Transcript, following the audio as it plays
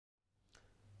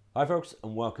Hi folks,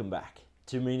 and welcome back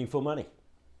to Meaningful Money.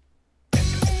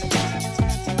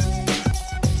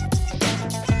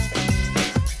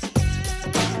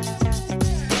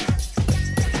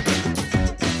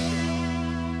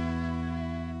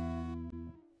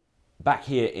 Back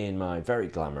here in my very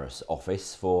glamorous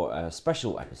office for a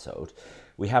special episode.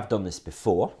 We have done this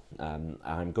before.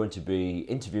 I'm going to be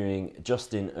interviewing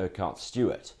Justin Urquhart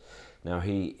Stewart. Now,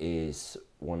 he is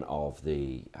one of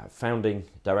the founding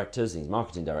directors, he's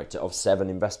marketing director of 7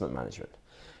 Investment Management,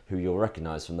 who you'll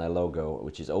recognise from their logo,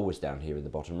 which is always down here in the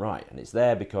bottom right. And it's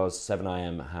there because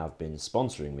 7IM have been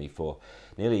sponsoring me for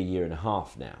nearly a year and a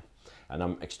half now. And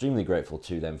I'm extremely grateful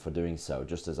to them for doing so,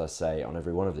 just as I say on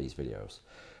every one of these videos.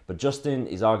 But Justin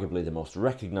is arguably the most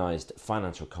recognised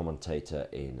financial commentator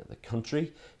in the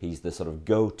country. He's the sort of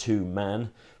go-to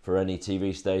man for any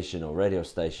TV station or radio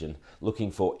station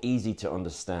looking for easy to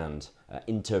understand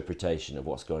interpretation of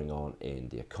what's going on in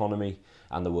the economy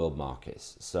and the world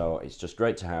markets. So it's just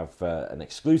great to have an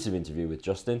exclusive interview with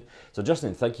Justin. So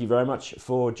Justin, thank you very much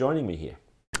for joining me here.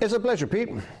 It's a pleasure, Pete.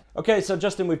 Okay, so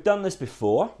Justin, we've done this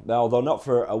before, although not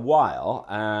for a while,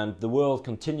 and the world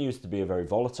continues to be a very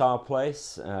volatile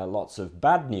place. Lots of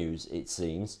bad news, it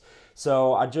seems.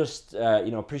 So I just,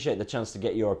 appreciate the chance to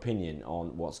get your opinion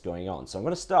on what's going on. So I'm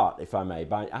going to start, if I may,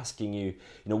 by asking you,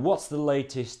 what's the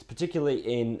latest, particularly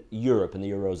in Europe and the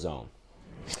Eurozone?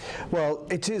 Well,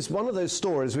 it is one of those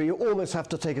stories where you almost have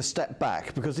to take a step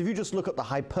back, because if you just look at the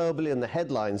hyperbole and the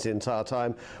headlines the entire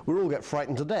time, we'll all get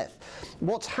frightened to death.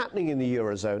 What's happening in the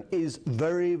Eurozone is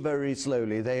very, very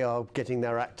slowly they are getting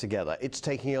their act together. It's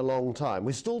taking a long time.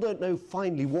 We still don't know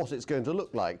finally what it's going to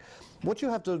look like. What you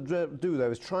have to do, though,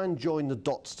 is try and join the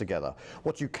dots together.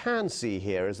 What you can see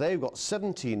here is they've got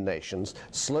 17 nations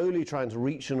slowly trying to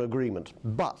reach an agreement.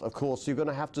 But, of course, you're going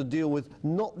to have to deal with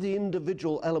not the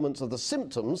individual elements of the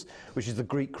symptoms, which is the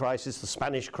Greek crisis, the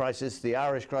Spanish crisis, the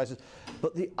Irish crisis,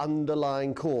 but the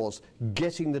underlying cause,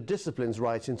 getting the disciplines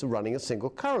right into running a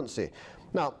single currency.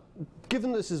 Now,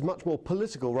 given this is much more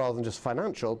political rather than just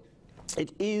financial,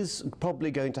 it is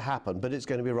probably going to happen, but it's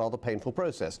going to be a rather painful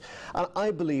process. And I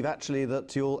believe actually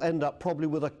that you'll end up probably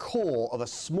with a core of a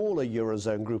smaller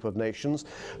Eurozone group of nations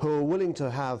who are willing to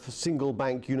have single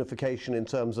bank unification in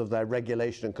terms of their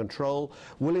regulation and control,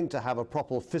 willing to have a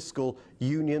proper fiscal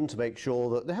union to make sure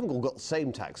that they haven't all got the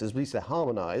same taxes, but at least they're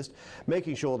harmonised,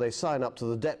 making sure they sign up to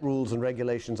the debt rules and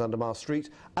regulations under Maastricht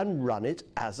and run it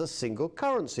as a single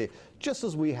currency. Just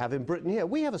as we have in Britain here.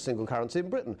 We have a single currency in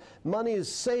Britain. Money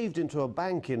is saved into a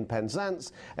bank in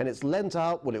Penzance and it's lent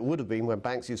out, well, it would have been when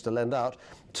banks used to lend out,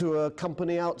 to a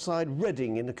company outside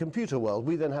Reading in the computer world.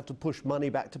 We then have to push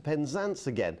money back to Penzance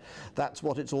again. That's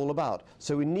what it's all about.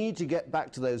 So we need to get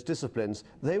back to those disciplines.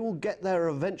 They will get there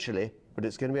eventually, but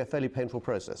it's going to be a fairly painful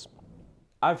process.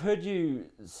 I've heard you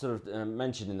sort of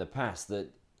mention in the past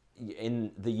that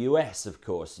in the US, of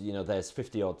course, there's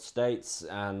 50-odd states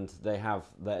and they have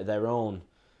their own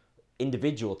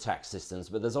individual tax systems,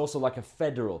 but there's also like a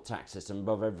federal tax system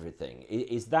above everything.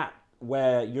 Is that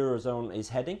where Eurozone is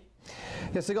heading?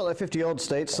 Yes, they've got their 50-odd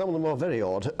states. Some of them are very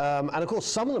odd. And of course,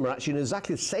 some of them are actually in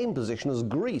exactly the same position as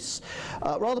Greece.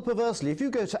 Rather perversely, if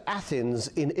you go to Athens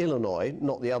in Illinois,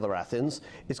 not the other Athens,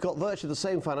 it's got virtually the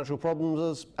same financial problems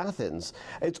as Athens.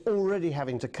 It's already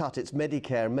having to cut its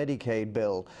Medicare and Medicaid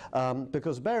bill.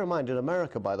 Because bear in mind, in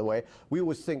America, by the way, we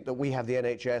always think that we have the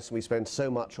NHS and we spend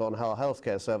so much on our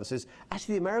healthcare services.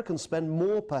 Actually, the Americans spend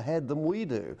more per head than we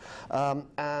do.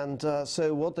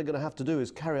 So what they're going to have to do is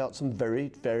carry out some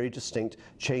very, very distinct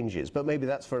changes, but maybe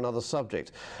that's for another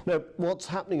subject. Now, what's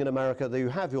happening in America, you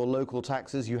have your local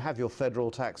taxes, you have your federal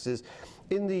taxes.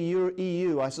 In the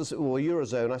EU, or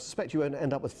Eurozone, I suspect you won't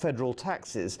end up with federal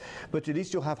taxes, but at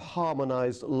least you'll have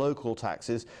harmonised local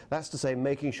taxes. That's to say,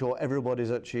 making sure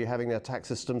everybody's actually having their tax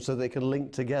system so they can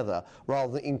link together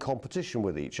rather than in competition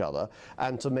with each other,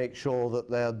 and to make sure that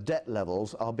their debt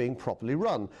levels are being properly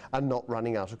run and not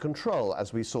running out of control,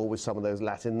 as we saw with some of those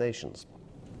Latin nations.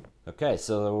 Okay,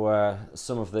 so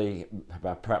some of the,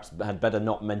 perhaps had better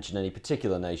not mention any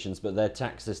particular nations, but their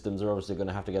tax systems are obviously going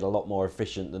to have to get a lot more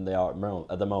efficient than they are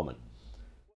at the moment.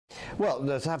 Well,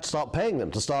 let's have to start paying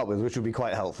them to start with, which would be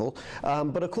quite helpful.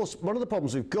 But of course, one of the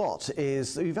problems we've got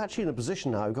is that we've actually in a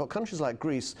position now, we've got countries like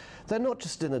Greece, they're not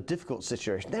just in a difficult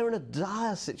situation, they're in a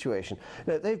dire situation.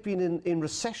 They've been in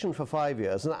recession for 5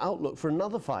 years and an outlook for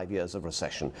another 5 years of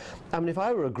recession. I mean, if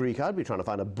I were a Greek, I'd be trying to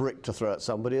find a brick to throw at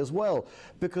somebody as well,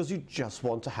 because you just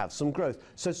want to have some growth.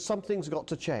 So something's got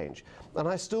to change. And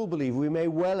I still believe we may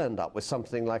well end up with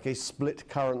something like a split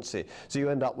currency. So you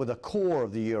end up with a core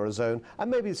of the Eurozone and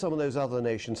maybe some of those other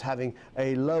nations having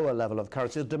a lower level of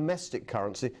currency, a domestic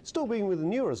currency, still being within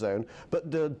the Eurozone,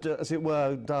 but as it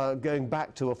were, going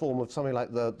back to a form of something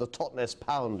like the Totnes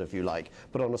pound, if you like,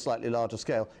 but on a slightly larger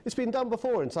scale. It's been done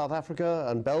before in South Africa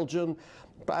and Belgium,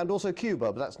 and also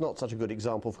Cuba, but that's not such a good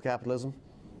example for capitalism.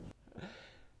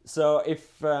 So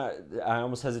if, I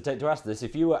almost hesitate to ask this,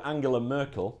 if you were Angela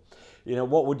Merkel, you know,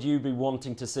 what would you be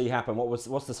wanting to see happen? What's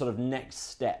the sort of next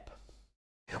step?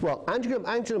 Well,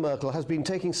 Angela Merkel has been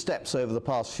taking steps over the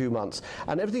past few months,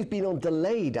 and everything's been on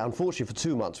delayed, unfortunately, for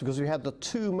 2 months because we had the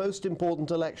two most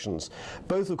important elections.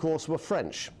 Both, of course, were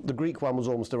French. The Greek one was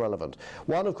almost irrelevant.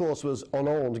 One, of course, was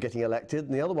Hollande getting elected,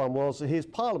 and the other one was his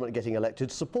parliament getting elected,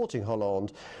 supporting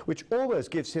Hollande, which almost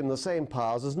gives him the same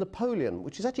powers as Napoleon,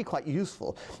 which is actually quite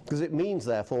useful because it means,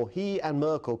 therefore, he and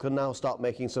Merkel can now start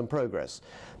making some progress.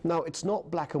 Now, it's not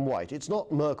black and white. It's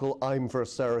not Merkel, I'm for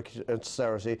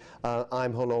austerity,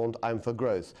 I'm Hollande, I'm for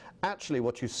growth. Actually,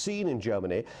 what you've seen in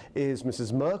Germany is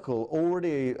Mrs. Merkel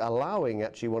already allowing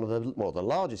actually one of the, well, the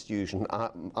largest union,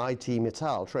 IT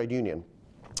Metall trade union,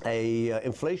 a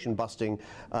inflation-busting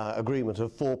agreement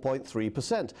of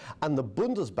 4.3%. And the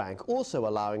Bundesbank also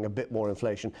allowing a bit more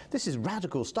inflation. This is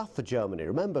radical stuff for Germany,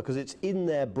 remember, because it's in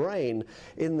their brain,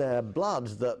 in their blood,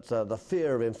 that the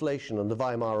fear of inflation and the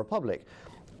Weimar Republic.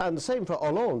 And the same for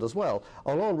Hollande as well.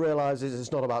 Hollande realises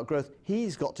it's not about growth.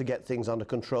 He's got to get things under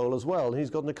control as well. And he's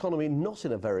got an economy not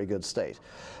in a very good state.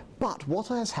 But what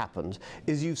has happened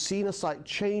is you've seen a slight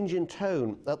change in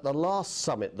tone at the last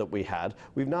summit that we had.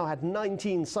 We've now had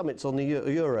 19 summits on the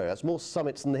euro. That's more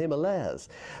summits than the Himalayas.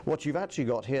 What you've actually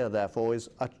got here, therefore, is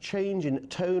a change in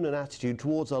tone and attitude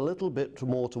towards a little bit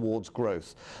more towards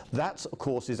growth. That, of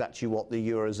course, is actually what the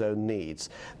Eurozone needs.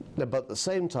 But at the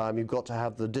same time, you've got to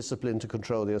have the discipline to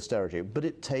control the austerity. But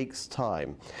it takes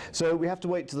time. So we have to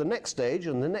wait to the next stage,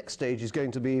 and the next stage is going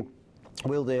to be,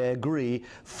 will they agree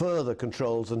further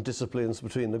controls and disciplines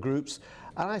between the groups?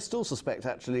 And I still suspect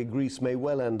actually Greece may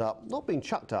well end up not being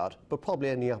chucked out, but probably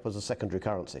ending up as a secondary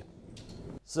currency.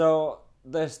 So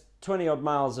there's 20 odd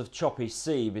miles of choppy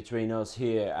sea between us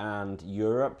here and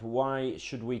Europe. Why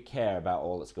should we care about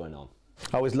all that's going on?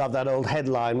 I always loved that old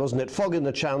headline, wasn't it? Fog in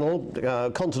the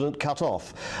Channel, continent cut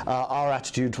off. Our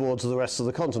attitude towards the rest of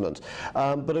the continent.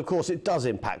 But of course it does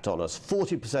impact on us.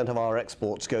 40% of our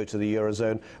exports go to the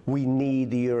Eurozone. We need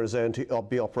the Eurozone to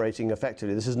be operating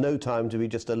effectively. This is no time to be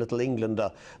just a little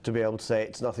Englander to be able to say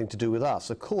it's nothing to do with us.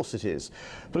 Of course it is.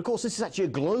 But of course this is actually a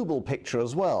global picture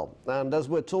as well. And as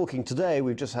we're talking today,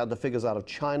 we've just had the figures out of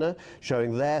China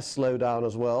showing their slowdown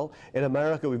as well. In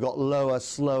America we've got lower,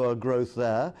 slower growth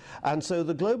there. And so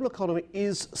the global economy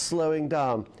is slowing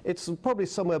down. It's probably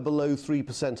somewhere below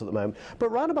 3% at the moment, but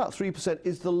around about 3%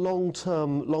 is the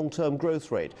long-term growth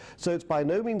rate. So it's by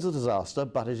no means a disaster,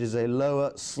 but it is a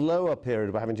lower, slower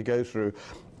period we're having to go through.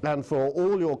 And for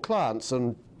all your clients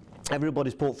and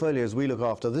everybody's portfolios we look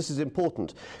after, this is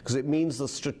important because it means the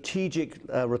strategic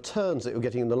returns that you're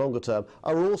getting in the longer term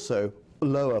are also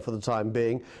lower for the time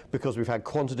being because we've had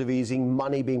quantitative easing,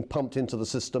 money being pumped into the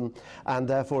system, and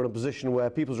therefore in a position where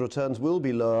people's returns will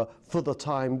be lower for the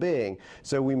time being.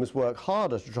 So we must work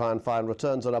harder to try and find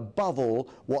returns, and above all,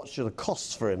 watch the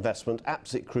costs for investment,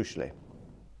 absolutely crucially.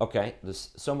 Okay, there's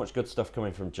so much good stuff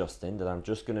coming from Justin that I'm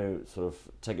just going to sort of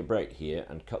take a break here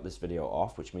and cut this video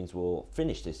off, which means we'll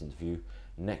finish this interview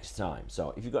next time.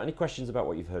 So if you've got any questions about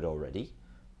what you've heard already,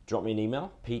 drop me an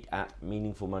email,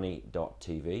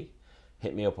 pete@meaningfulmoney.tv.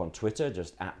 Hit me up on Twitter,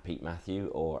 just @PeteMatthew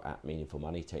or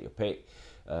 @MeaningfulMoney, take your pick,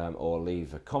 or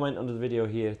leave a comment under the video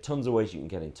here. Tons of ways you can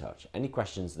get in touch. Any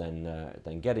questions, then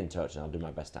get in touch and I'll do my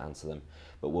best to answer them.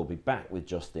 But we'll be back with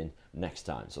Justin next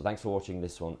time. So thanks for watching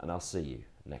this one, and I'll see you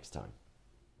next time.